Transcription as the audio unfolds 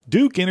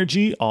Duke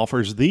Energy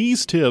offers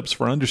these tips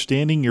for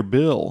understanding your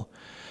bill.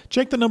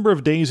 Check the number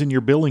of days in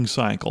your billing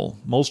cycle.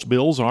 Most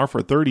bills are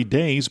for 30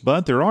 days,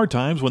 but there are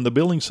times when the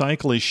billing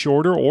cycle is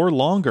shorter or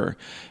longer.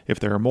 If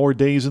there are more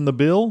days in the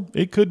bill,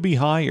 it could be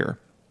higher.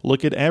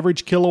 Look at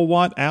average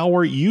kilowatt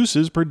hour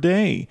uses per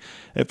day.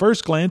 At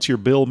first glance, your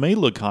bill may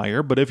look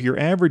higher, but if your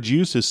average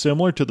use is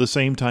similar to the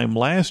same time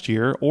last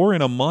year or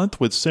in a month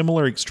with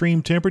similar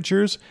extreme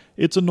temperatures,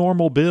 it's a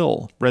normal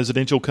bill.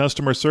 Residential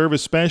customer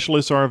service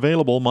specialists are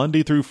available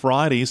Monday through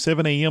Friday,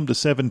 7 a.m. to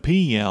 7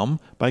 p.m.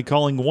 by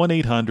calling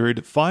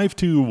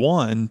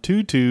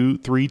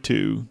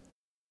 1-800-521-2232.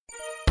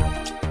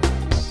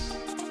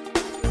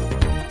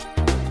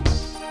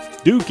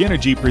 Duke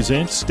Energy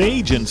presents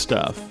Stage and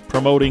Stuff,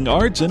 promoting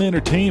arts and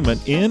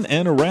entertainment in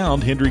and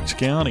around Hendricks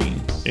County.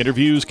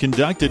 Interviews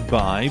conducted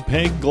by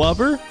Peg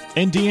Glover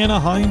and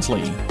Deanna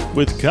Hinesley,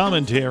 with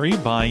commentary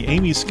by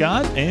Amy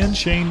Scott and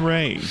Shane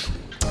Ray.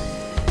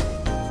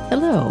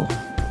 Hello,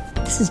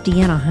 this is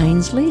Deanna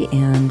Hinesley,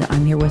 and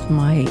I'm here with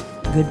my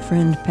good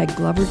friend Peg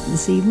Glover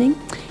this evening,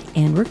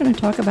 and we're going to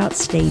talk about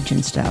Stage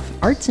and Stuff,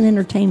 arts and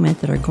entertainment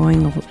that are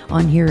going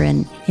on here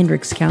in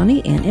Hendricks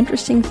County, and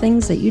interesting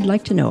things that you'd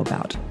like to know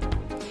about.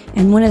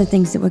 And one of the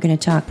things that we're going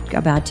to talk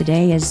about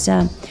today is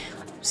a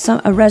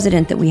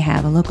resident that we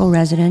have, a local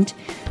resident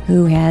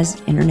who has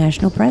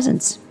international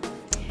presence.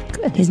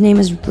 Good. His name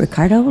is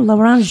Ricardo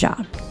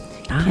Laranja.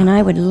 And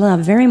I would love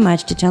very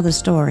much to tell the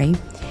story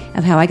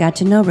of how I got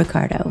to know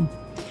Ricardo.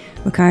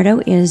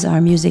 Ricardo is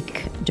our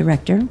music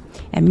director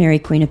at Mary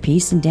Queen of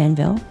Peace in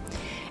Danville.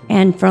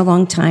 And for a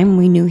long time,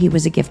 we knew he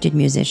was a gifted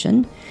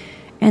musician.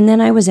 And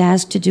then I was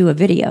asked to do a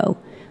video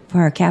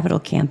for our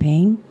capital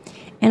campaign.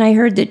 And I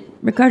heard that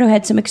Ricardo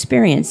had some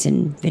experience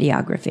in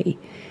videography.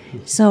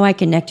 So I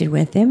connected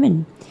with him,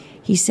 and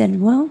he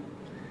said, well,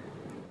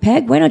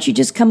 Peg, why don't you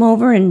just come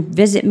over and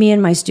visit me in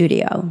my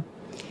studio?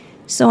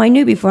 So I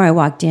knew before I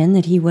walked in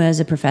that he was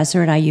a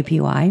professor at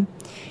IUPUI,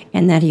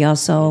 and that he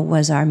also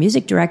was our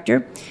music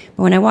director.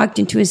 But when I walked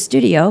into his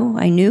studio,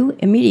 I knew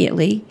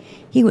immediately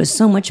he was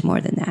so much more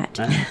than that.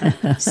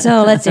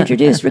 So let's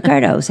introduce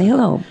Ricardo. Say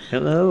hello.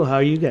 Hello, how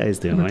are you guys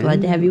doing? We're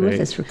glad to have you with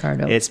us,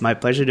 Ricardo. It's my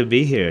pleasure to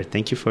be here.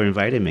 Thank you for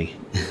inviting me.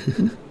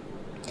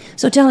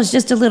 So tell us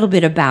just a little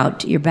bit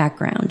about your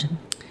background.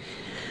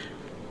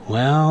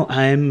 Well,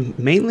 I'm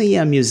mainly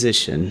a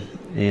musician,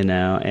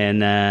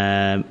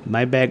 and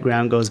my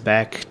background goes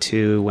back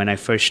to when I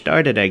first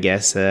started, I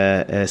guess,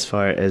 as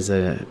far as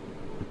a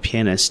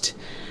pianist,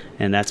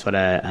 and that's what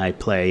I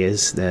play,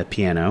 is the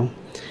piano.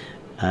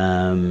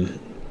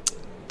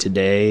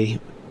 Today,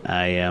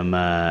 I am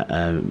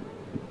a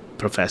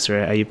professor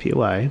at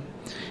IUPUI,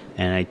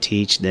 and I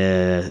teach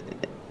the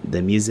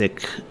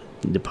music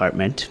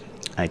department.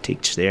 I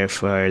teach there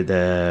for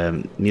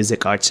the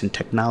Music Arts and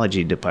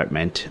Technology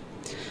Department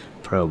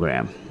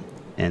program.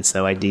 And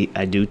so I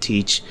do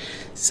teach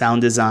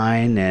sound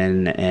design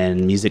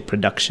and music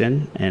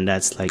production, and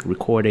that's like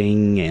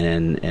recording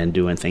and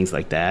doing things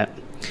like that.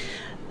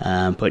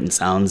 Putting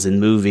sounds in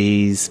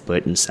movies,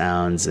 putting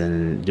sounds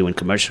and doing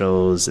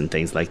commercials and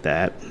things like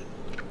that.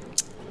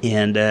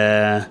 And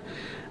I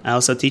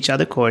also teach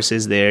other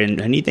courses there, and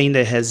anything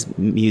that has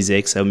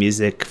music. So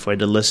music for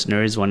the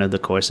listener is one of the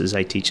courses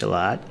I teach a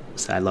lot.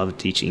 So I love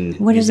teaching.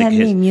 What does that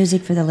mean,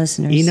 music for the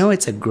listeners? You know,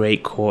 it's a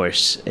great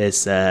course.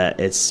 It's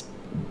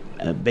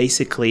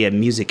basically a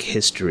music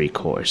history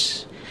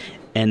course.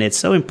 And it's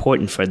so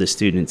important for the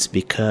students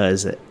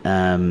because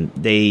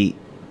they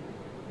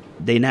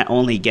not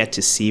only get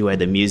to see where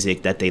the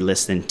music that they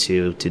listen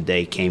to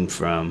today came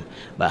from,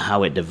 but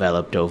how it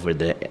developed over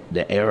the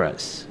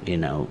eras,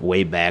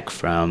 way back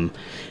from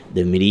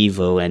the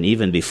medieval and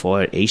even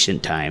before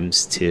ancient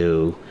times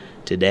to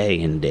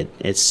today. And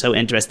it's so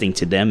interesting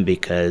to them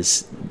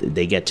because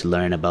they get to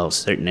learn about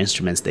certain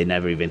instruments they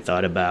never even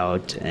thought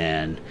about,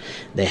 and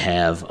they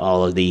have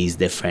all of these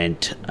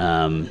different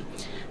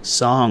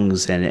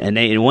songs,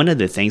 and one of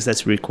the things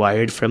that's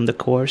required from the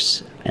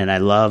course, and I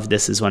love,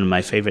 this is one of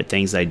my favorite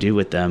things I do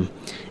with them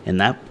in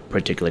that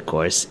particular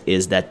course,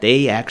 is that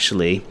they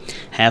actually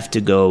have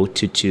to go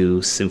to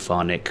 2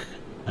 symphonic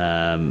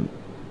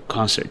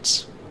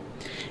concerts.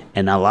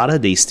 And a lot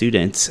of these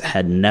students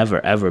had never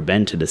ever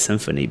been to the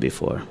symphony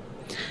before.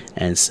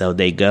 And so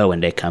they go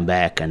and they come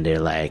back and they're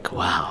like,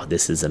 wow,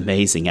 this is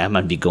amazing. I'm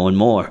going to be going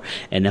more.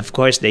 And of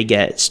course, they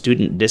get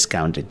student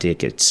discounted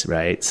tickets,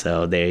 right?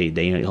 So they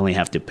only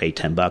have to pay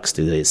 $10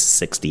 to these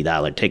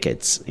 $60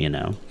 tickets,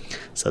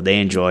 So they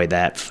enjoy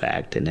that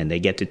fact. And then they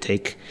get to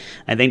take,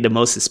 I think the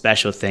most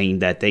special thing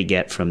that they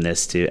get from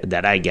this,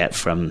 that I get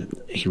from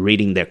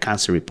reading their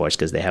concert reports,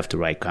 because they have to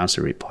write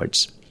concert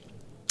reports,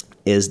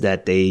 is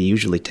that they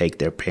usually take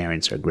their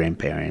parents or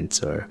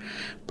grandparents or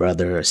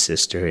brother or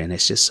sister, and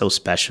it's just so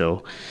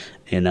special,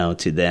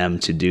 to them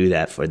to do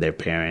that for their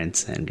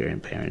parents and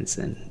grandparents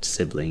and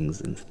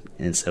siblings, and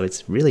so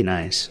it's really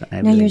nice.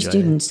 Now your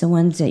students, the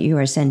ones that you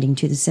are sending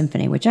to the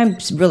symphony, which I'm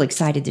really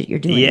excited that you're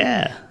doing.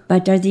 Yeah.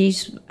 But are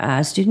these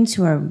students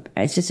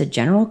is this a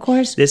general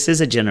course? This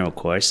is a general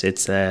course.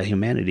 It's a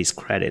humanities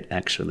credit,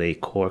 actually,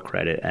 core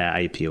credit at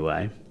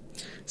IUPUI.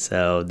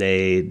 So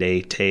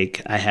they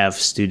take. I have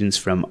students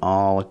from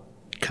all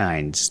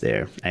kinds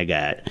there. I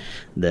got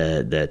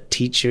the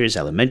teachers,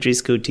 elementary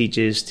school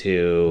teachers,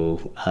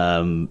 to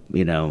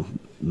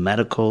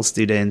medical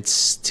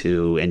students,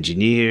 to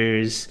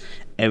engineers,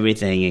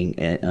 everything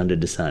under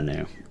the sun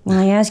there. Well,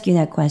 I ask you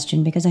that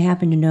question because I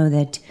happen to know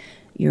that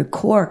your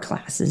core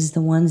classes,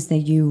 the ones that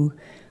you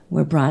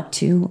were brought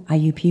to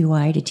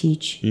IUPUI to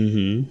teach,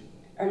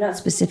 are not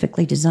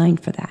specifically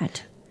designed for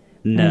that.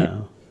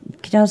 No.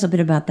 Could you tell us a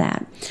bit about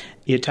that?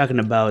 You're talking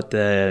about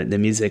the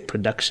music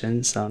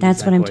production song.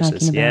 That's what I'm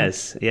talking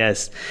about.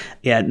 Yes.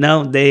 Yeah.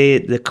 No,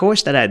 the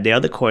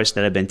other course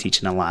that I've been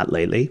teaching a lot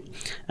lately,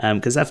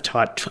 because I've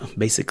taught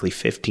basically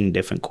 15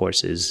 different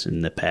courses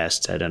in the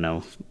past,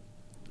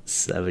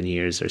 7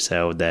 years or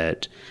so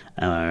that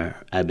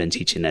I've been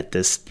teaching at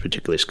this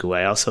particular school.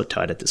 I also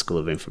taught at the School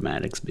of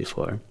Informatics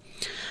before,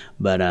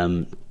 but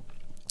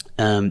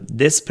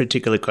this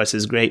particular course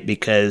is great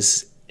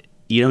because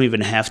you don't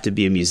even have to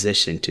be a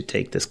musician to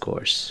take this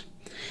course.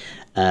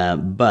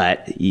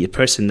 But the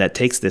person that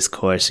takes this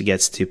course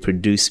gets to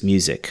produce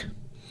music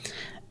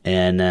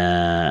and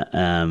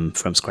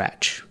from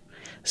scratch.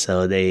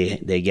 So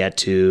they get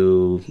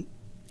to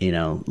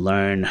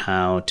learn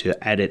how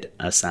to edit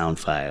a sound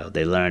file.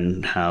 They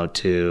learn how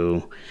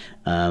to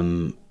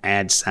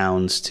add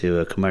sounds to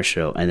a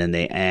commercial, and then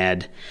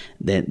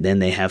then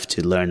they have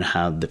to learn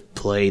how to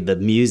play the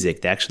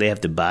music. They actually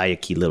have to buy a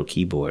little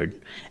keyboard,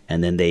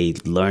 and then they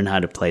learn how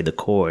to play the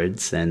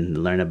chords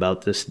and learn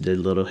about the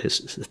little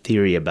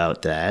theory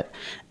about that,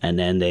 and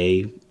then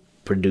they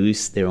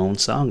produce their own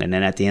song. And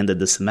then at the end of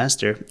the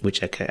semester,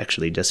 which I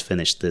actually just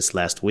finished this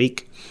last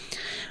week,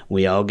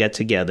 we all get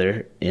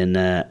together in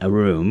a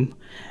room,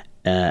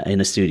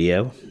 in a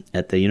studio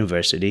at the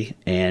university,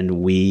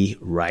 and we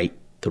write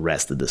the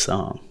rest of the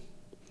song.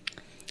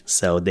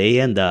 So they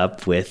end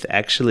up with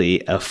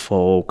actually a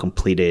full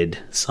completed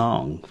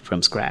song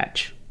from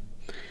scratch.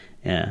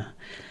 Yeah.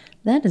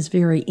 That is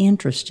very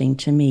interesting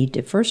to me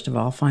to, first of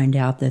all, find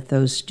out that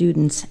those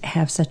students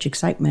have such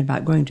excitement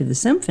about going to the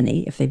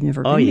symphony if they've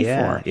never been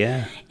before.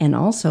 Yeah. And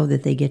also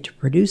that they get to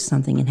produce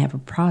something and have a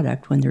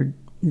product when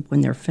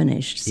they're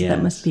finished. So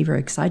that must be very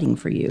exciting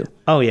for you.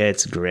 Oh, yeah,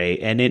 it's great.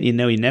 And then, you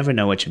never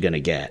know what you're going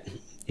to get.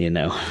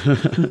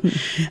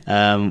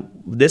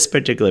 This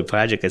particular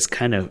project is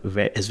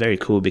is very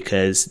cool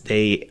because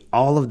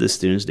all of the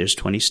students, there's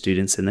 20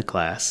 students in the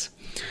class,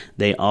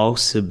 they all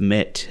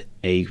submit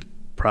a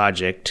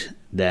project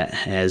that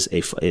has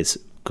a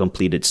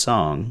completed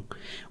song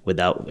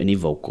without any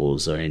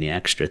vocals or any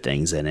extra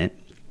things in it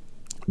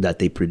that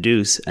they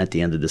produce at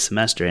the end of the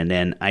semester. And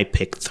then I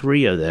pick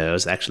 3 of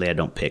those. Actually, I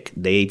don't pick.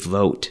 They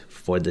vote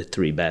for the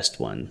 3 best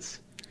ones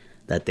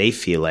that they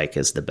feel like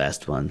is the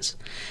best ones.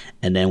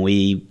 And then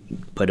we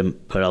put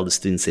all the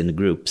students in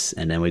groups,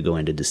 and then we go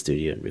into the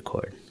studio and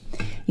record.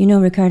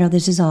 Ricardo,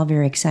 this is all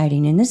very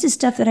exciting. And this is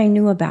stuff that I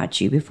knew about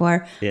you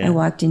before I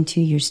walked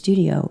into your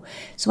studio.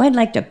 So I'd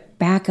like to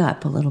back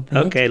up a little bit.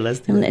 Okay,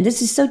 let's do it.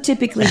 This is so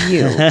typically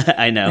you.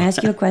 I know. I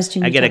ask you a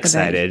question. I get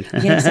excited.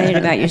 You get excited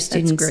about your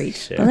students. That's great.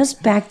 Sure. But let's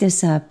back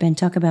this up and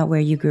talk about where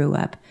you grew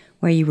up,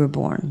 where you were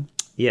born.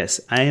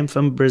 Yes, I am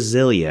from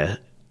Brasilia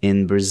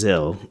in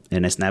Brazil,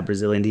 and it's not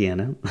Brazil,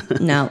 Indiana.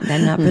 No,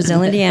 that's not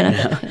Brazil,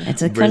 Indiana.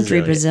 It's a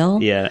country, Brazil.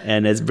 Yeah,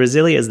 and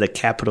Brasilia is the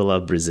capital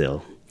of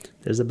Brazil.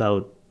 There's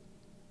about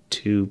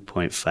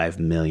 2.5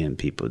 million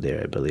people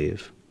there, I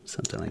believe,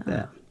 something like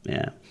that.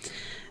 Yeah.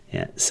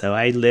 So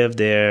I lived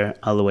there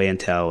all the way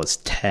until I was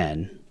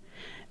 10,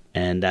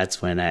 and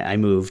that's when I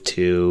moved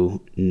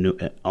to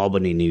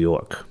Albany, New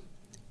York,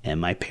 and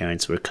my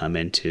parents were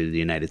coming to the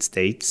United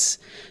States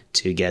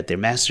to get their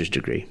master's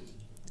degree.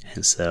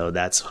 And so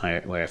that's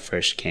where I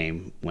first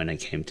came when I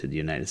came to the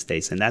United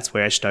States. And that's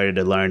where I started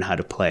to learn how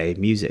to play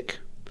music.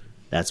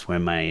 That's where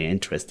my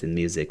interest in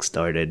music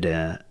started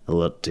a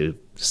little to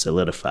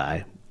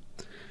solidify.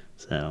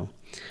 So,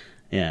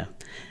 yeah.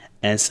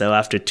 And so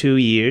after 2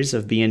 years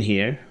of being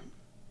here,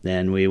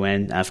 then we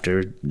went,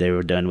 after they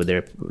were done with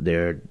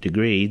their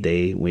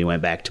degree, we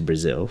went back to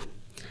Brazil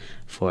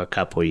for a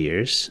couple of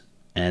years.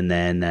 And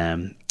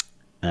then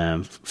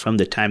from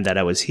the time that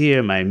I was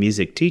here, my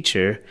music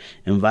teacher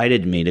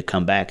invited me to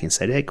come back and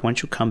said, "Hey, why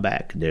don't you come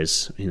back?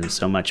 There's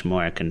so much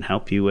more I can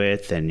help you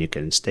with, and you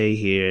can stay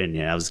here." And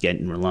I was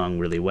getting along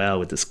really well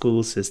with the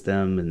school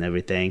system and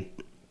everything.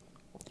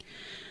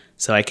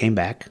 So I came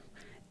back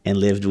and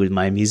lived with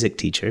my music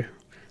teacher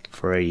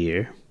for a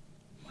year.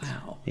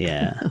 Wow.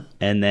 Yeah.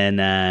 And then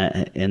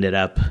ended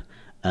up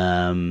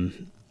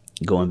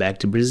going back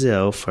to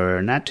Brazil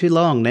for not too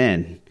long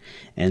then.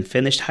 And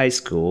finished high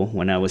school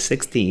when I was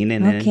 16.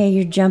 And okay,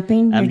 you're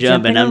jumping. I'm you're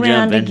jumping.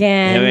 around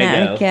again. Here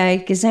we go. Okay,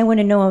 because I want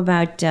to know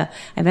about.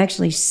 I've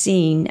actually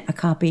seen a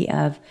copy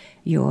of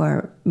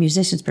your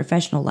musician's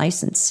professional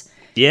license.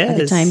 Yes. At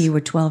the time you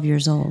were 12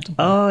 years old.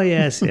 Oh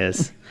yes.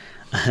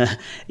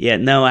 Yeah.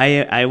 No,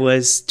 I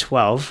was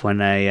 12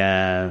 when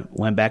I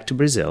went back to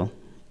Brazil.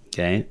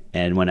 Okay,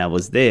 and when I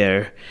was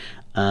there,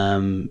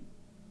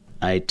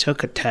 I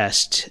took a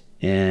test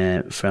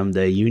from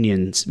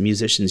the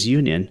musicians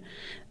union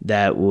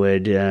that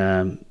would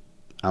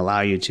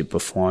allow you to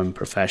perform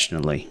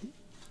professionally.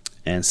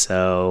 And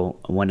so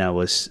when I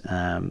was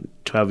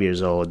 12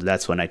 years old,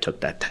 that's when I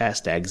took that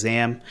test, that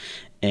exam,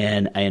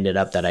 and I ended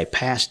up that I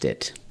passed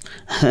it.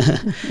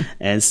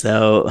 And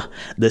so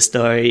the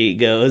story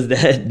goes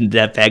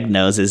that Peg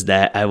knows is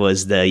that I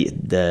was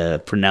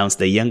pronounced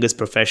the youngest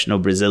professional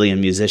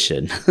Brazilian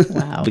musician.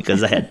 Wow.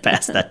 Because I had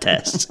passed that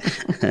test.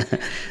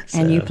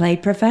 And you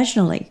played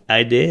professionally.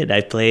 I did.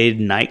 I played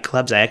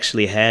nightclubs. I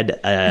actually had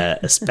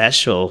a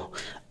special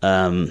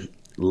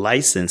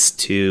license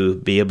to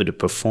be able to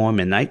perform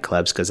in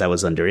nightclubs because I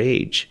was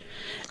underage.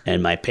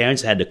 And my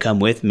parents had to come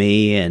with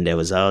me, and there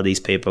was all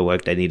these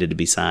paperwork that needed to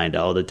be signed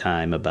all the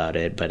time about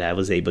it. But I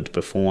was able to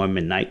perform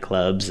in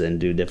nightclubs and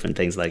do different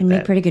things like And that.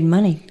 made pretty good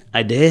money.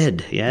 I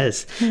did,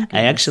 yes. Okay.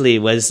 I actually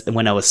was,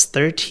 when I was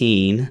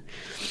 13,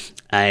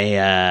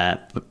 I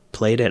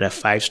played at a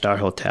 5-star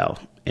hotel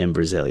in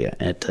Brasilia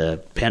at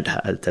the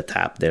penthouse at the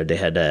top there. They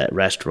had a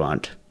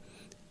restaurant,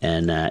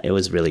 and it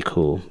was really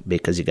cool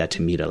because you got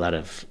to meet a lot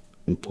of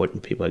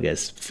important people, I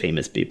guess,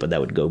 famous people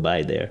that would go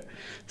by there.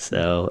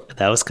 So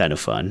that was kind of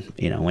fun,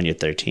 when you're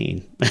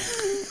 13.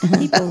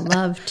 People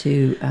love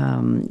to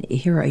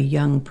hear a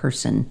young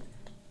person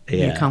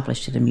be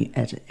accomplished at a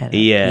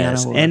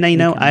Yes, piano. and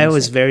I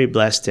was very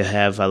blessed to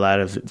have a lot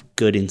of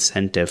good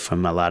incentive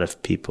from a lot of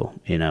people,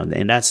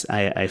 and that's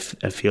I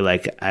feel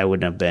like I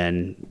wouldn't have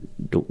been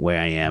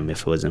where I am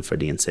if it wasn't for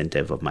the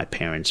incentive of my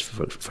parents,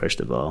 first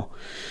of all,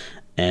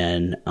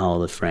 and all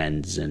the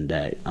friends, and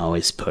that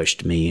always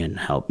pushed me and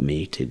helped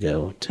me to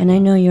go to. And I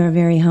know you're a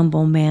very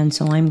humble man,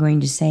 so I'm going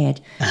to say it.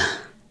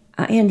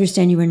 I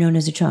understand you were known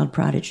as a child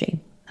prodigy.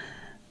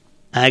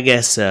 I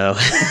guess so.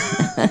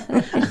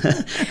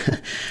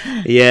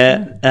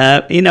 Yeah.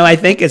 I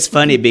think it's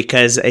funny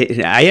because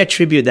I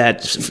attribute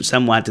that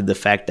somewhat to the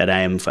fact that I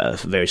am a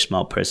very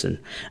small person.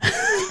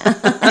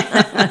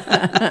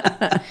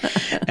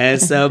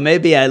 And so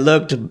maybe I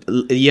looked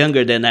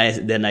younger than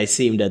I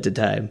seemed at the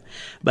time.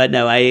 But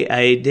no,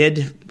 I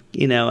did,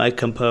 I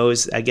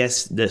composed, I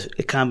guess,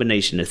 a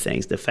combination of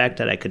things. The fact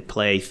that I could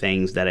play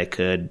things that I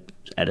could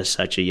at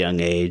such a young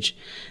age,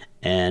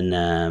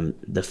 and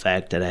the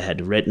fact that I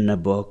had written a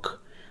book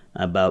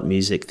about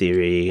music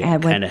theory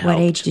kind of helped.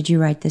 What age did you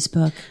write this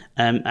book?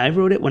 I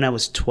wrote it when I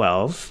was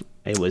 12.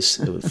 It was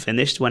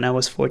finished when I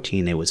was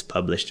 14. It was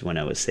published when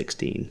I was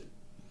 16.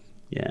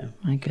 Yeah.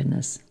 My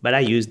goodness. But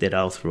I used it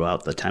all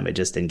throughout the time. I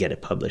just didn't get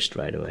it published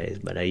right away.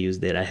 But I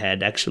used it. I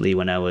had actually,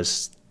 when I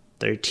was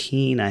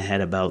 13, I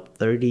had about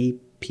 30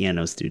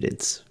 piano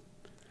students.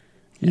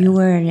 Yeah. You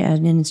were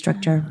an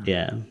instructor.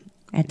 Yeah.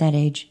 At that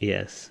age.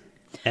 Yes.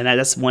 And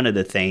that's one of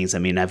the things. I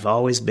mean, I've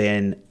always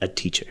been a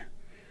teacher.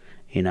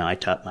 I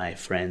taught my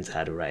friends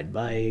how to ride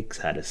bikes,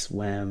 how to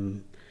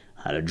swim,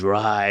 how to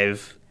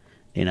drive.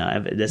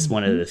 That's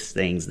one of the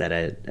things that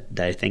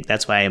I think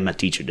that's why I'm a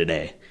teacher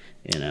today.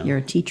 You're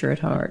a teacher at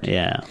heart.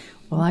 Yeah.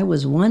 Well, I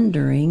was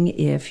wondering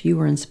if you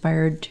were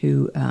inspired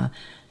to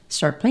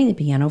start playing the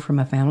piano from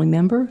a family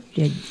member.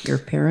 Did your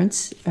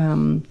parents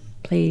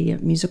play a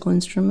musical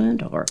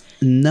instrument, or?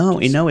 No,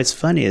 it's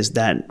funny is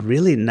that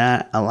really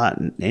not a lot.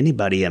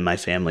 Anybody in my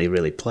family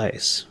really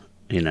plays.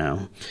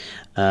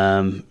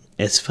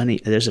 It's funny.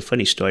 There's a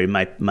funny story.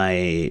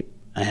 I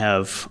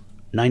have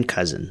 9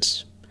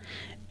 cousins,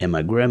 and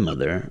my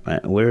grandmother.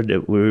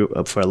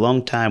 For a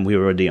long time we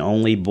were the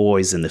only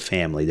boys in the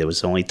family. There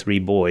was only 3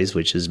 boys,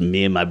 which is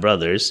me and my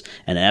brothers,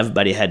 and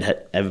everybody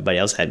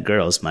else had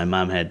girls. My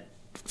mom had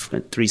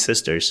 3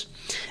 sisters,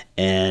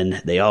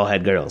 and they all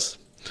had girls,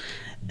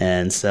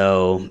 and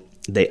so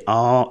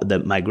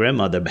my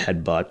grandmother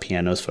had bought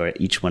pianos for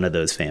each one of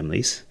those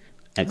families.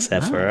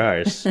 Except for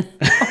ours,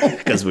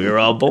 because we were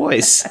all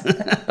boys,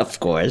 of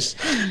course.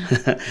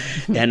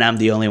 And I'm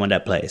the only one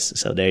that plays.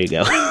 So there you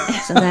go.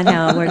 So that's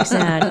how it works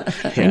out.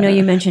 Yeah. I know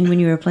you mentioned when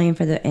you were playing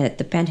at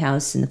the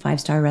Penthouse in the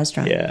 5-star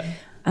restaurant,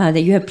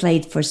 that you have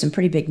played for some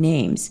pretty big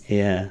names.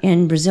 Yeah.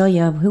 In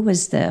Brasilia, who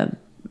was the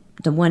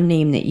one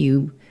name that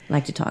you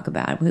like to talk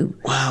about?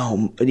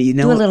 Wow, do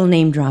a little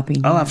name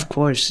dropping. Oh, of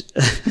course.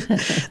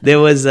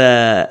 There's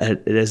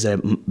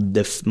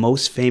the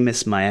most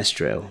famous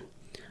maestro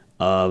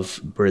of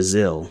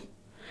Brazil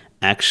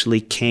actually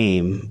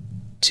came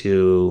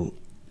to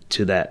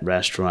that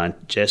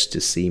restaurant just to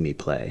see me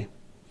play.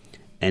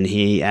 And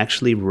he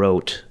actually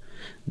wrote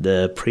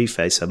the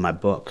preface of my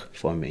book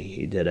for me.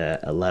 He did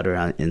a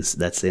letter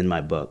that's in my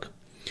book.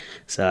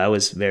 So I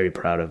was very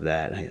proud of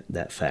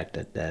that fact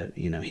that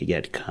he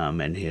got to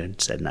come and he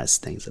had said nice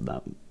things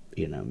about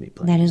me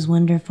playing. That is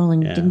wonderful.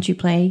 And didn't you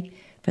play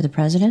for the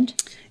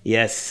president?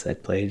 Yes, I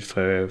played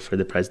for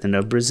the president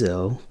of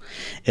Brazil.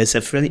 It's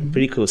a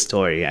pretty cool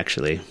story,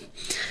 actually.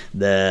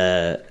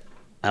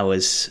 I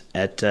was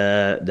at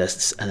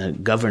the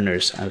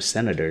governor's,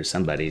 senator,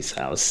 somebody's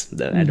house.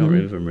 I don't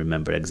even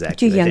remember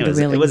exactly. Too young to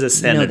really it was a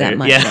senator. know that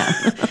much.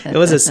 Yeah. It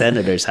was a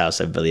senator's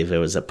house, I believe. It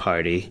was a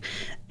party,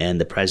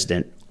 and the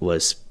president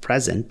was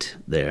present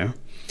there,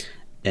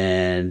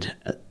 and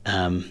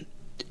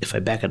if I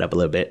back it up a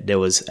little bit, there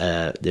was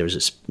a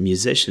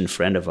musician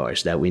friend of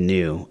ours that we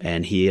knew,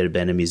 and he had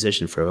been a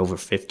musician for over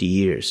 50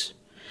 years.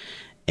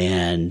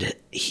 And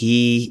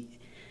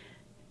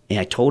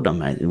I told him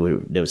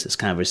there was this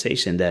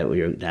conversation that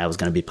I was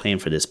going to be playing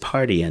for this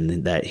party,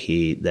 and that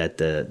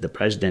the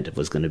president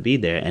was going to be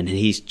there. And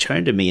he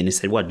turned to me and he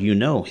said, "What, you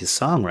know his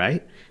song,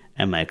 right?"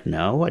 I'm like,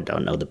 "No, I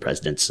don't know the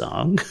president's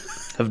song.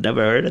 I've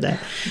never heard of that."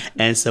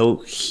 And so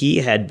he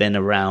had been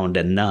around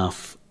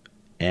enough,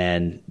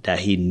 and that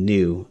he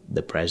knew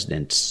the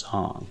president's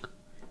song.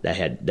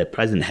 The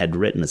president had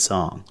written a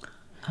song.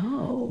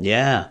 Oh.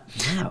 Yeah.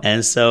 Wow.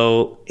 And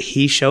so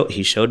he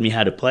showed me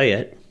how to play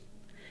it.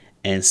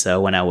 And so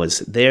when I was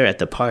there at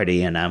the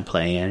party and I'm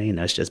playing,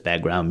 it's just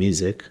background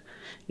music,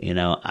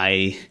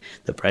 the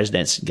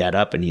president got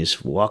up and he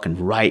was walking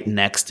right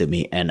next to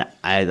me, and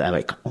I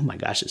like, oh my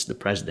gosh, it's the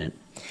president.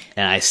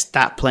 And I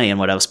stopped playing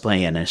what I was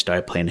playing and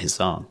started playing his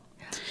song.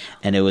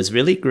 And it was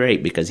really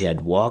great because he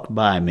had walked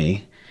by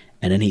me,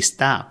 and then he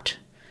stopped,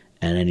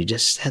 and then he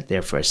just sat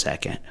there for a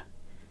second,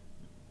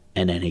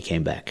 and then he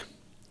came back.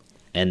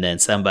 And then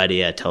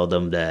somebody told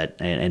him that,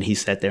 and he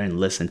sat there and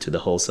listened to the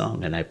whole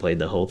song, and I played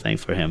the whole thing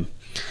for him.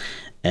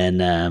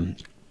 And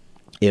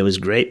it was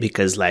great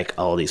because, like,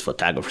 all these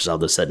photographers, all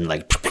of a sudden,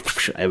 like,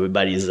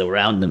 everybody's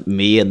around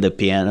me and the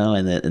piano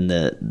and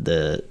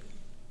the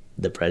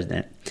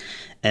president.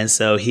 And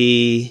so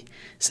he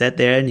sat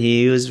there, and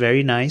he was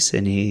very nice,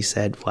 and he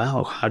said,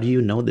 "Wow, how do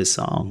you know this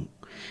song?"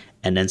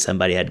 And then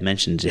somebody had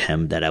mentioned to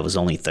him that I was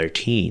only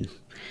 13.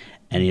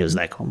 And he was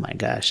like, "Oh my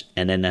gosh."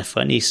 And then a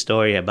funny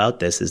story about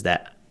this is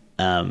that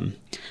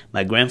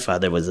my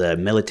grandfather was a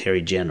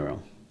military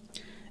general,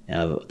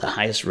 the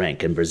highest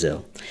rank in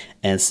Brazil.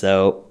 And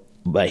so,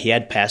 but he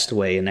had passed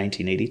away in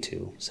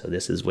 1982. So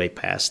this is way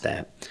past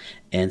that.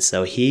 And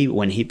so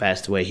when he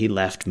passed away, he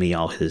left me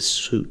all his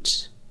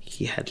suits.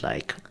 He had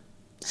like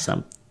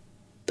some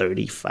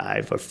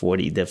 35 or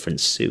 40 different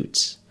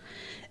suits.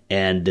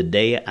 And the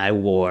day I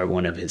wore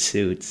one of his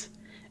suits,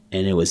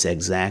 and it was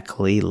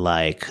exactly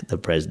like the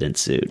president's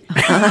suit.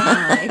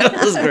 It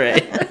was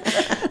great.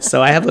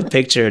 So I have a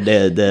picture.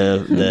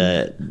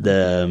 The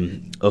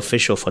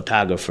official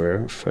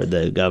photographer for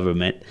the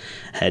government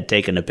had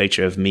taken a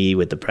picture of me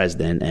with the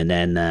president, and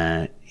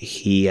then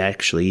he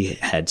actually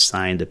had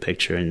signed the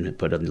picture and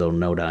put a little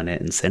note on it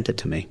and sent it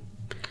to me.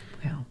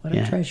 Wow, what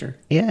a treasure.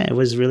 Yeah, it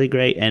was really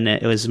great. And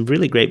it was a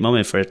really great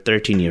moment for a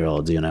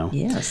 13-year-old,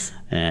 Yes.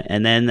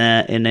 And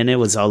then it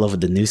was all over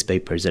the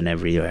newspapers and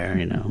everywhere,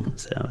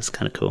 So it was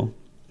kind of cool.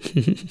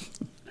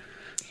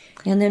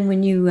 And then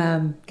when you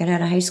got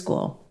out of high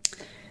school.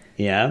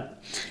 Yeah.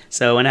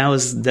 So when I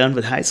was done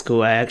with high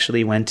school, I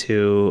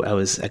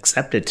was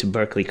accepted to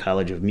Berklee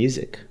College of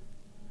Music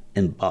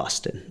in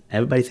Boston.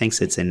 Everybody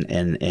thinks it's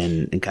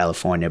in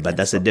California, but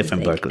that's a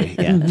different Berklee.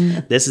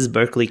 Yeah. This is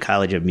Berklee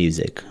College of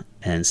Music.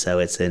 And so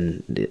it's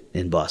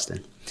in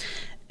Boston.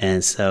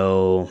 And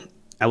so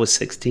I was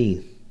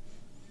 16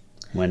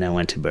 when I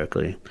went to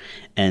Berklee.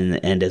 And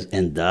it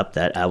ended up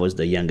that I was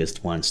the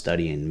youngest one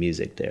studying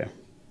music there.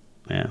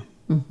 Yeah.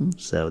 Mm-hmm.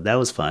 So that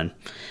was fun.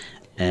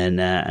 And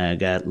I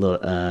got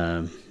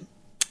a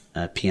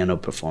piano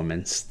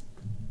performance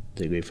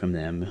degree from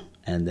them.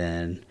 And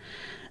then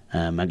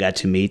I got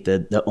to meet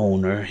the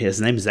owner.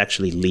 His name is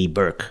actually Lee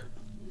Burke.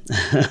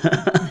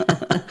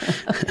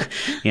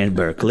 In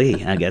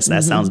Berklee. I guess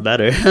that sounds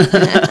better.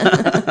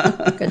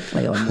 Good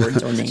play on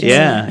words or names.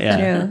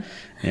 Yeah.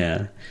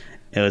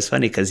 It was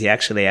funny because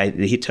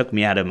he took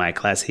me out of my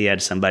class. He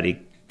had somebody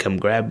come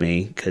grab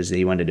me because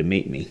he wanted to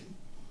meet me.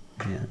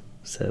 Yeah.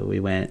 So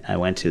I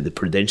went to the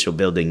Prudential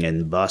Building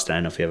in Boston. I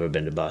don't know if you've ever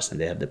been to Boston.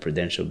 They have the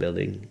Prudential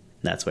Building.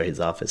 That's where his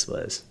office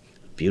was.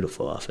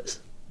 Beautiful office.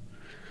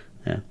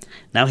 Yeah.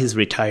 Now he's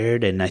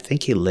retired, and I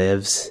think he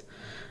lives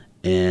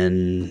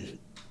in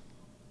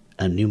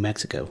New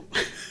Mexico.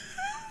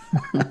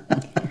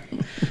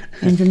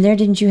 And from there,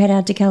 didn't you head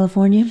out to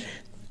California?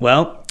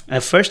 Well,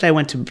 at first I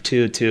went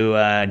to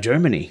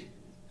Germany.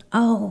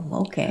 Oh,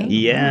 okay.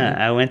 Yeah,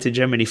 I went to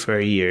Germany for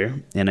a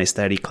year, and I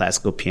studied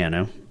classical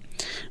piano,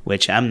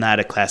 which I'm not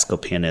a classical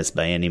pianist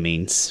by any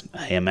means.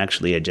 I am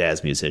actually a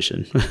jazz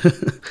musician.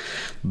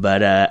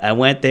 But I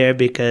went there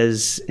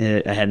because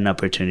I had an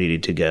opportunity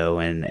to go,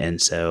 and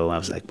so I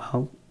was like,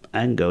 well,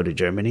 I can go to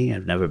Germany.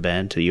 I've never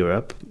been to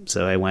Europe,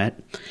 so I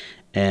went.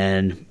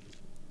 And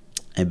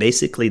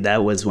basically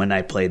that was when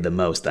I played the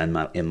most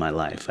in my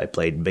life. I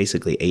played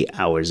basically 8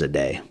 hours a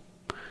day.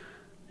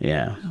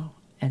 Yeah. Oh,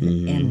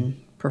 and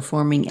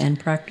performing and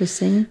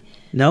practicing?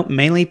 No,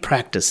 mainly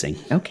practicing.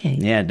 Okay.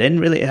 Yeah,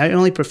 I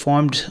only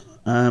performed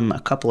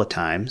a couple of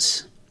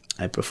times.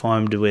 I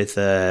performed with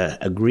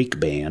a Greek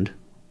band.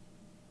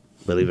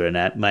 Believe it or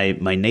not, my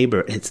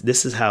neighbor.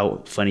 This is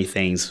how funny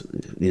things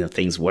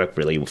work.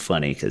 Really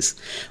funny because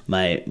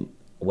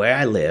where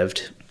I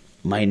lived,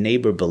 my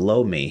neighbor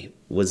below me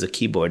was a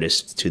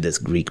keyboardist to this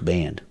Greek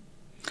band.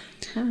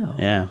 Oh.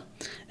 Yeah.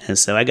 And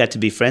so I got to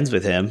be friends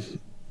with him.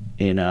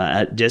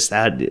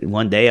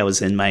 One day I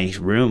was in my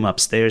room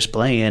upstairs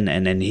playing,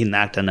 and then he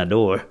knocked on the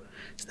door,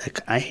 He's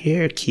like, I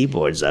hear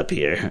keyboards up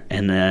here.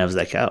 And then I was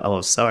like,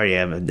 oh, sorry,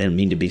 I didn't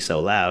mean to be so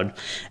loud.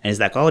 And he's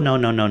like, oh,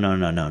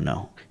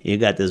 no. You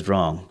got this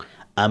wrong.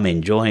 I'm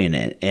enjoying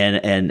it.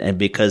 And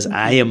because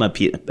I am a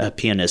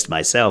pianist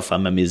myself,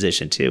 I'm a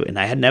musician too. And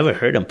I had never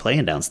heard him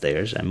playing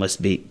downstairs. I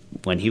must be,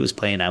 when he was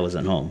playing, I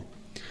wasn't home.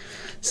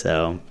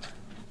 So,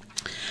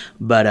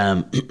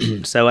 but,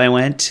 so I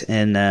went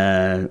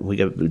and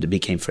we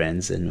became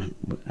friends. And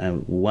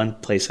one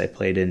place I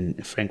played in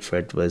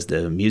Frankfurt was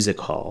the music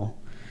hall.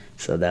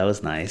 So that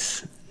was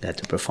nice. Got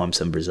to perform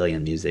some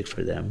Brazilian music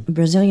for them.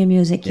 Brazilian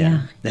music,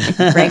 yeah.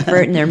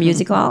 Frankfurt and their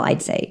music hall,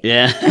 I'd say.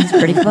 Yeah. It's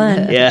pretty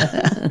fun.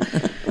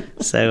 Yeah.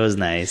 So it was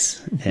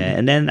nice. Yeah.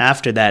 And then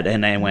after that,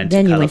 and I went to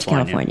California. Then you went to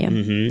California.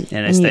 Mm-hmm.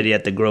 And I studied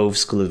at the Grove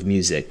School of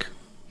Music.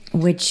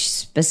 Which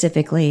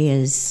specifically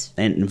is?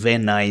 In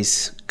Van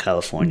Nuys,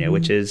 California,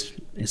 which is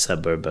a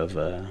suburb of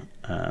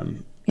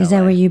Is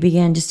that where you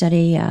began to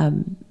study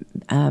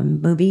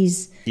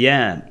movies?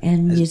 Yeah.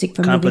 And music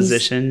for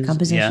compositions.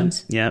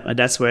 Compositions. Yeah.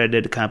 That's where I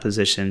did a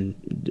composition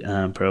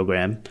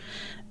program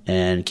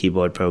and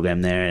keyboard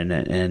program there.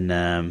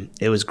 And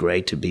it was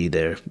great to be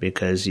there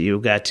because you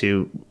got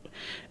to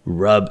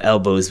rub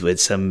elbows with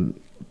some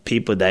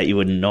people that you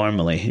wouldn't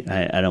normally.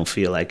 I don't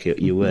feel like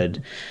you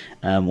would.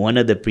 One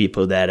of the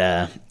people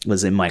that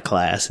was in my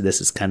class, this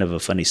is kind of a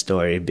funny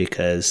story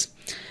because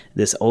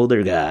this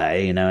older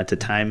guy, at the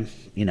time,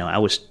 I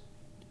was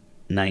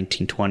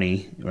 19,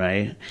 20,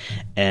 right?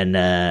 And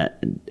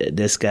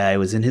this guy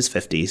was in his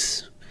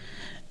 50s,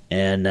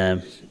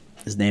 and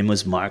his name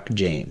was Mark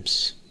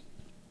James.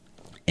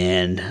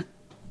 And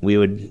we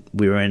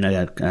were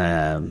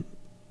in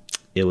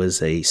it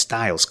was a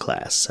styles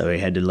class, so we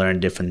had to learn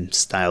different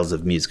styles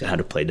of music, how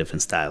to play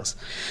different styles.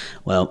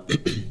 Well,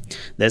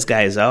 this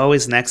guy is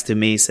always next to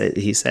me.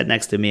 He sat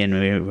next to me, and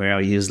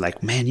he was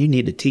like, "Man, you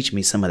need to teach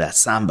me some of that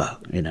samba,"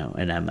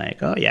 And I'm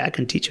like, "Oh yeah, I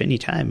can teach you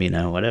anytime,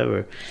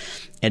 whatever."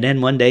 And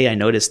then one day I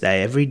noticed that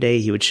every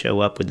day he would show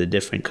up with a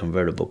different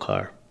convertible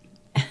car,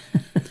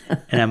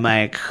 and I'm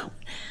like,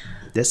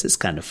 this is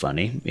kind of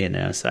funny,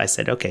 So I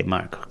said, "Okay,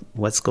 Mark,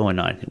 what's going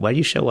on? Why do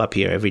you show up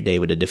here every day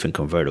with a different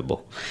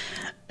convertible?"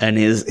 And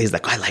he's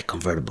like, I like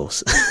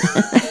convertibles.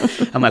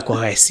 I'm like, well,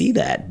 I see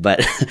that,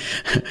 but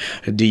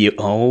do you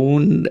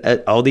own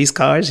all these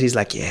cars? He's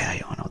like, yeah,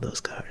 I own all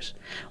those cars.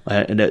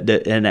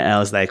 And I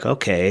was like,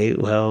 okay,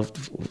 well,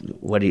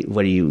 what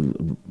are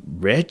you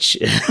rich?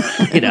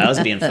 I was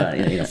being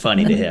funny,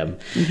 funny to him.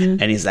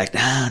 Mm-hmm. And he's like,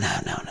 no,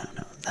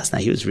 that's not.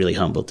 He was really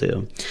humble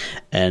too.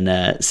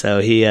 And so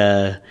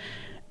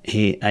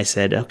I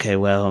said, okay,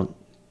 well,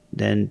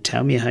 then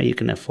tell me how you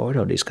can afford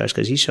all these cars.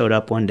 Because he showed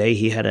up one day,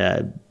 he had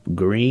a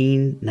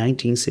green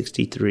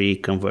 1963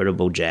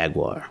 convertible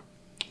Jaguar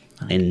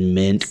in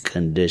mint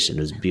condition.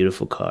 It was a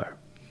beautiful car.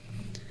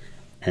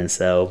 And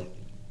so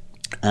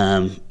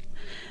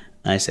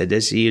I said,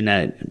 you're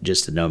not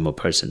just a normal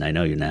person. I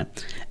know you're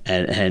not.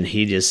 And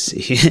he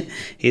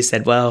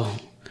said, well,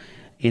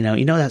 you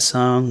know that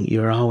song,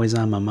 You're Always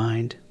on My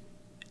Mind?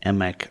 I'm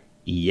like,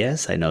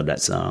 yes, I know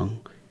that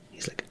song.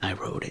 He's like, I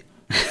wrote it.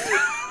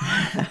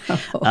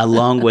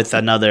 Along with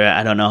another,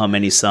 I don't know how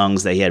many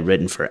songs that he had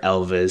written for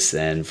Elvis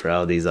and for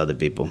all these other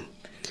people.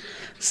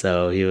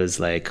 So he was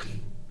like,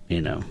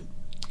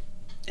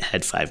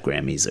 had 5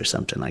 Grammys or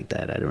something like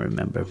that. I don't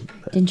remember.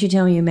 But didn't you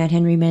tell me you met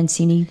Henry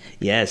Mancini?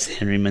 Yes,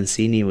 Henry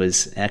Mancini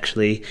was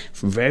actually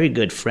very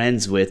good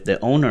friends with the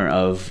owner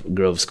of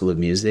Grove School of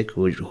Music,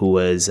 who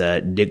was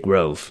Dick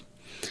Grove.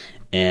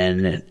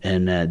 And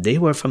they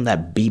were from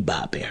that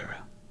bebop era.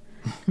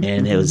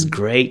 And it was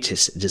great,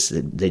 just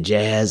the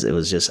jazz. It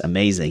was just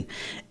amazing.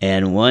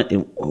 And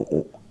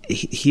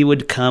he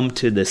would come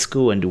to the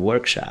school and do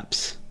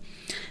workshops.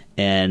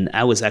 And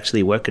I was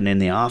actually working in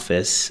the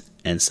office,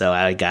 and so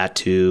I got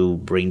to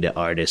bring the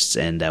artists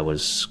and that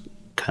was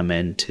come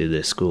into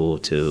the school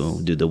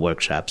to do the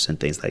workshops and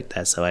things like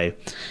that. So I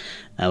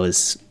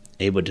was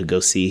able to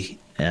go see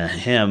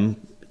him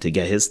to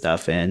get his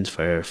stuff in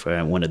for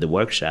one of the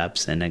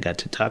workshops, and I got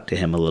to talk to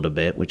him a little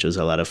bit, which was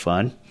a lot of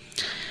fun.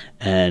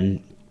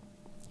 And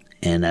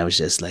I was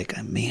just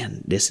like,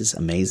 man, this is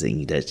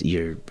amazing that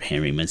you're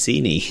Henry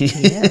Mancini.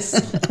 Yes.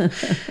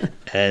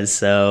 And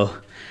so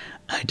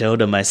I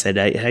told him, I said,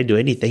 I'd do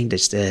anything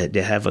just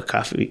to have a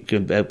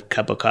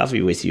cup of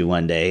coffee with you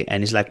one day.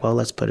 And he's like, well,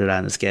 let's put it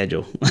on the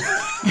schedule.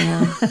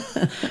 Yeah.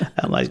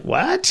 I'm like,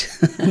 what?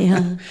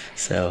 Yeah.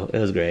 So it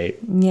was great.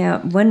 Yeah.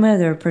 One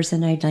other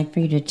person I'd like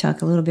for you to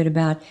talk a little bit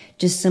about,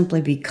 just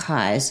simply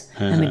because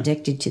I'm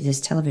addicted to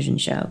this television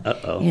show,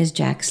 is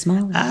Jack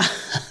Smalley.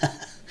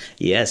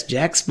 Yes,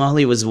 Jack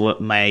Smalley was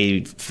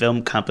my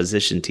film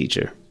composition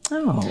teacher.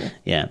 Oh.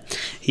 Yeah.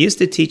 He used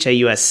to teach at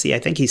USC. I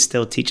think he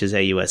still teaches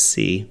at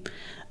USC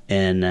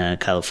in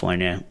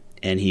California.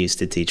 And he used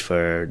to teach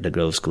for the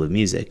Grove School of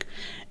Music.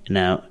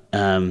 Now,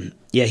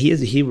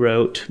 he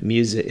wrote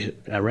music,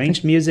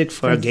 arranged music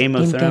for Game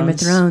of Thrones. Game of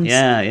Thrones.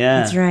 Yeah.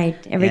 That's right.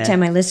 Every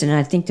time I listen,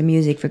 I think the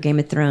music for Game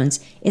of Thrones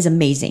is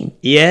amazing.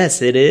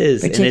 Yes, it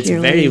is. And it's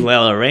very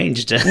well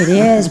arranged. It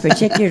is,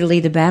 particularly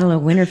the Battle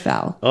of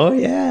Winterfell. Oh,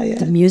 yeah.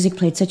 The music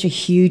played such a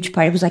huge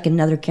part. It was like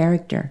another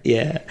character.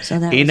 Yeah. So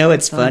that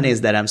what's funny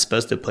is that I'm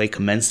supposed to play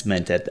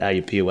commencement at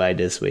IUPUI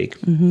this week.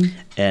 Mm-hmm.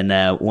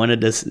 And one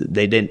of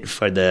they did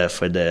for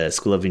the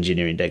School of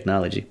Engineering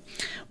Technology.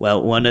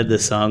 Well, one of the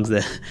songs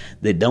that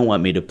they don't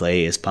want me to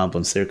play is Pomp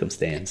and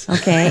Circumstance.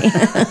 Okay.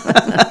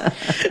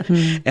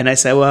 And I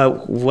said,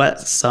 well, what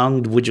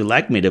song would you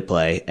like me to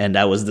play? And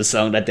that was the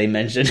song that they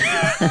mentioned.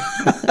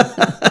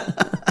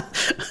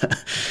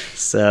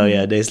 So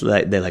yeah,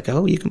 they're like,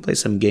 oh, you can play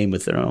some Game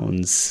of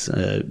Thrones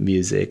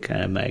music.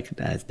 And I'm like,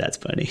 that's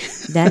funny.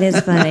 That is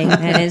funny.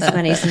 That is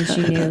funny since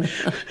you knew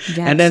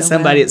Jack and then so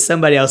well.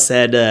 somebody else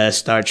said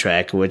Star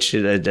Trek, which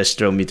just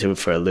threw me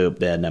for a loop.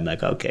 Then I'm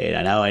like, okay,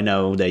 now I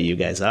know that you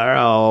guys are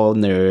all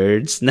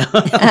nerds. No,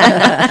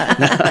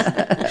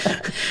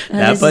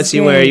 that puts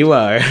you where you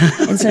are.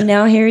 And so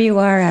now here you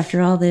are after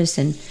all this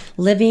and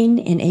living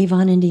in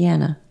Avon,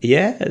 Indiana.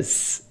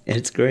 Yes,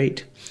 it's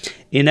great.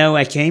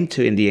 I came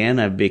to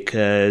Indiana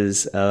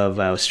because I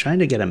was trying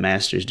to get a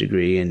master's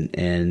degree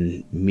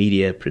in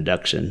media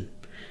production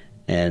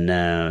and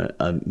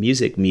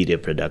music media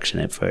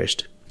production at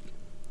first.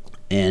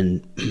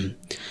 And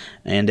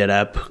I ended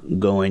up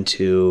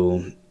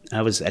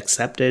I was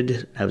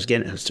accepted. I was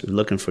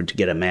looking to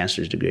get a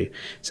master's degree.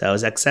 So I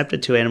was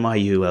accepted to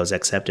NYU. I was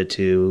accepted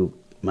to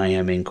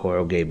Miami and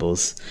Coral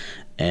Gables.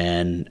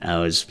 And I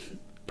was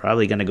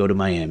probably going to go to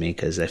Miami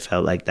because I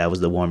felt like that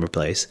was the warmer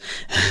place.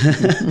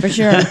 For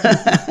sure.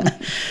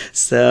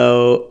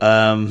 So,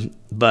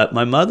 but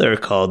my mother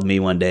called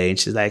me one day and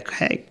she's like,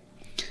 hey,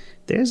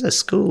 there's a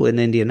school in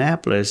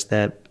Indianapolis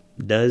that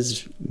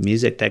does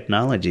music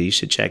technology. You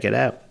should check it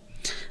out.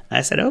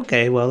 I said,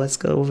 okay, well, let's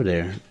go over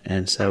there.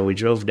 And so we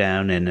drove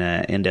down and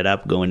ended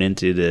up going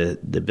into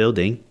the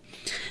building.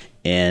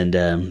 And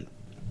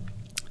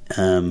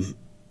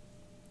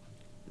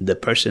the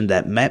person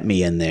that met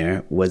me in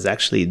there was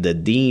actually the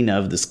dean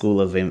of the School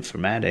of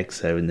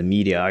Informatics in the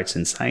Media Arts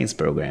and Science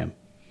program,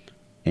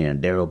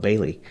 and Daryl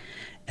Bailey.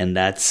 And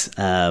that's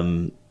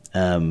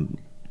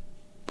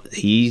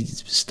he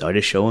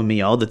started showing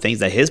me all the things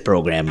that his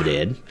program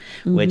did,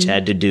 mm-hmm. which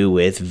had to do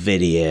with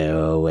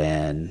video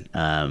and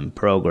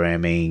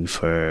programming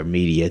for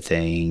media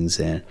things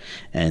and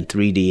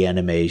 3D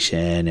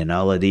animation and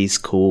all of these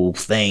cool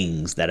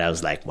things that I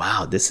was like,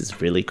 wow, this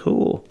is really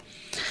cool.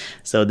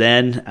 So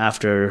then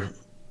after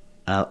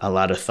a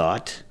lot of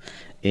thought,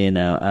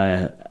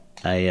 I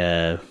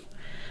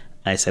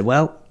said,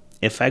 well,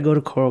 if I go to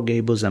Coral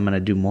Gables, I'm going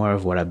to do more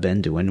of what I've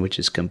been doing, which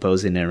is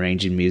composing and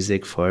arranging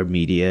music for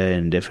media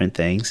and different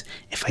things.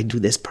 If I do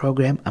this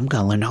program, I'm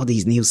going to learn all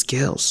these new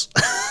skills.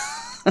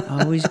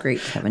 Always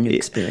great to have a new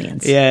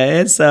experience. Yeah,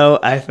 and so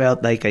I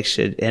felt like I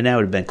should, and I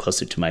would have been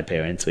closer to my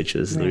parents, which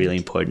was really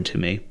important to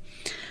me.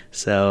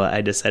 So I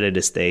decided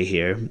to stay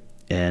here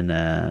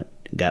and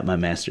got my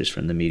master's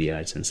from the Media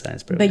Arts and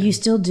Science program. But you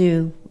still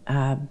do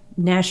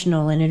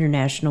national and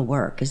international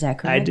work, is that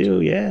correct? I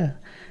do, yeah.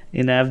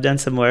 I've done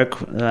some work,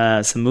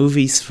 some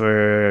movies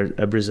for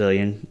a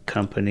Brazilian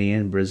company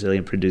and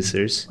Brazilian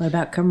producers. What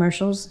about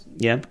commercials?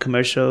 Yeah,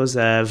 commercials.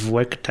 I've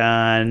worked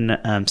on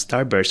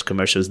Starburst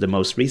commercials, the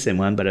most recent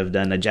one, but I've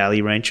done a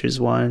Jolly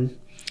Ranchers one.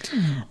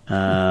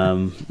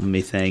 Let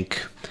me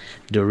think.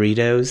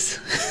 Doritos.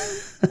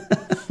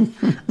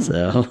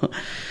 So,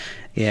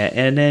 yeah,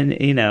 and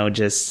then,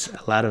 just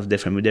a lot of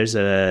different... There's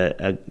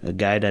a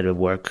guy that I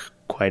work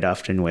quite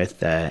often with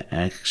that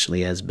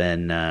actually has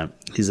been...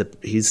 He's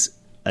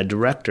a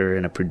director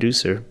and a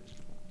producer,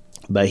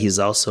 but he's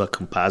also a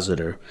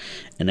compositor.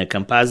 And a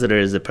compositor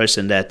is the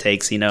person that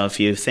takes, if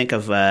you think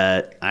of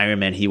Iron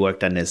Man, he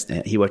worked on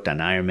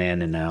Iron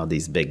Man and all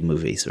these big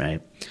movies,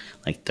 right?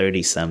 Like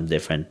 30 some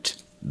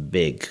different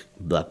big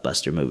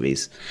blockbuster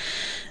movies.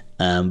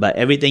 But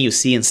everything you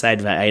see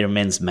inside of Iron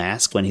Man's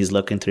mask, when he's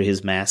looking through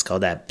his mask, all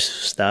that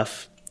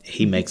stuff,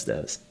 he makes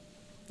those.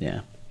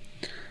 Yeah.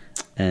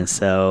 And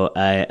so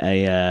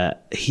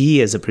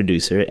he is a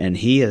producer, and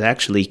he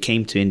actually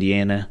came to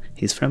Indiana.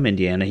 He's from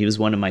Indiana. He was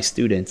one of my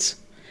students,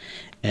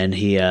 and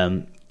he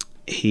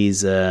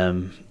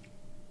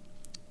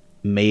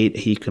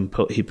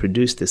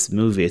produced this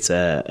movie. It's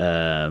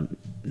a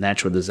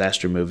natural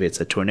disaster movie.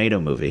 It's a tornado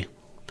movie.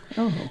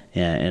 Oh.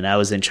 Yeah, and I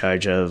was in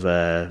charge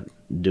of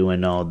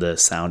doing all the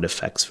sound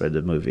effects for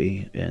the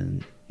movie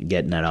and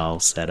getting it all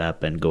set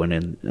up and going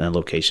in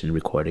location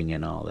recording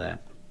and all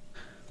that.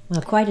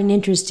 Well, quite an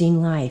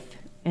interesting life.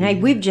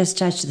 And we've just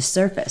touched the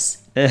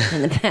surface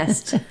in the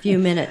past few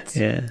minutes.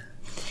 Yeah.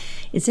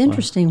 It's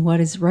interesting what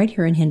is right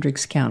here in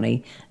Hendricks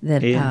County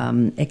that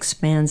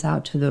expands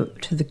out to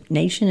the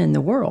nation and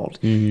the world.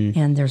 Mm-hmm.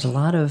 And there's a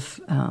lot of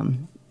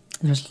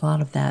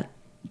that.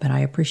 But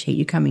I appreciate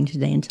you coming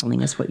today and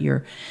telling us what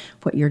your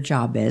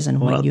job is and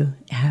what you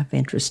have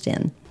interest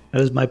in. It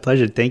was my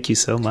pleasure. Thank you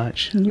so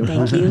much.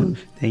 Thank you.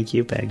 Thank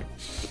you, Peg.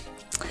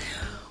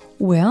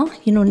 Well,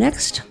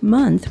 next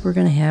month we're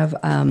going to have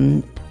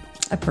a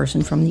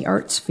person from the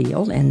arts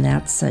field, and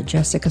that's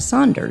Jessica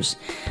Saunders.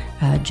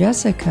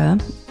 Jessica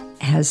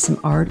has some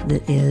art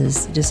that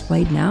is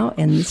displayed now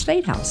in the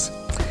State House.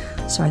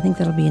 So I think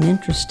that'll be an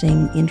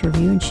interesting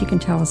interview, and she can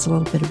tell us a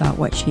little bit about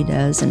what she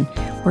does and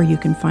where you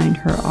can find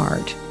her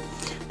art.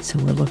 So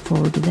we'll look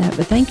forward to that.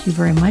 But thank you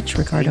very much,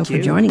 Ricardo, for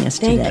joining us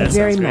today. Thank you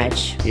very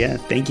much. Yeah,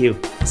 thank you.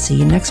 See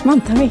you next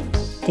month. All right.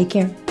 Take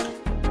care.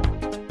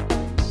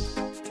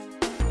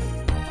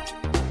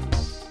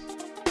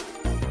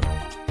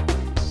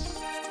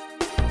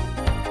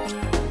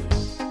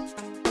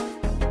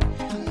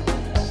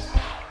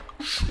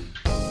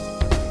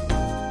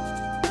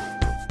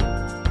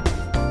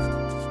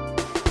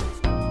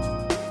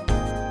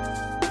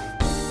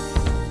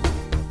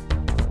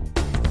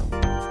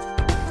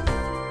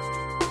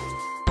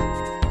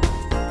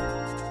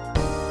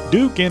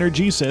 Duke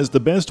Energy says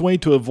the best way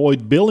to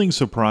avoid billing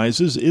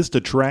surprises is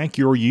to track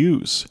your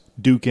use.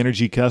 Duke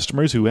Energy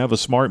customers who have a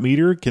smart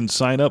meter can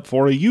sign up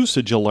for a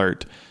usage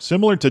alert.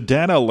 Similar to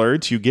data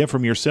alerts you get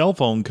from your cell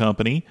phone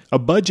company, a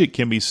budget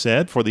can be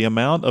set for the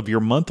amount of your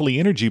monthly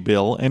energy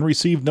bill and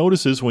receive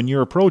notices when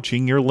you're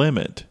approaching your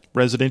limit.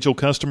 Residential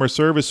customer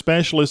service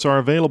specialists are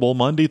available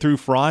Monday through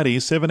Friday,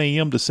 7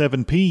 a.m. to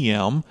 7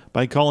 p.m.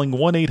 by calling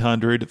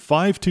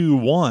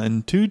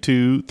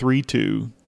 1-800-521-2232.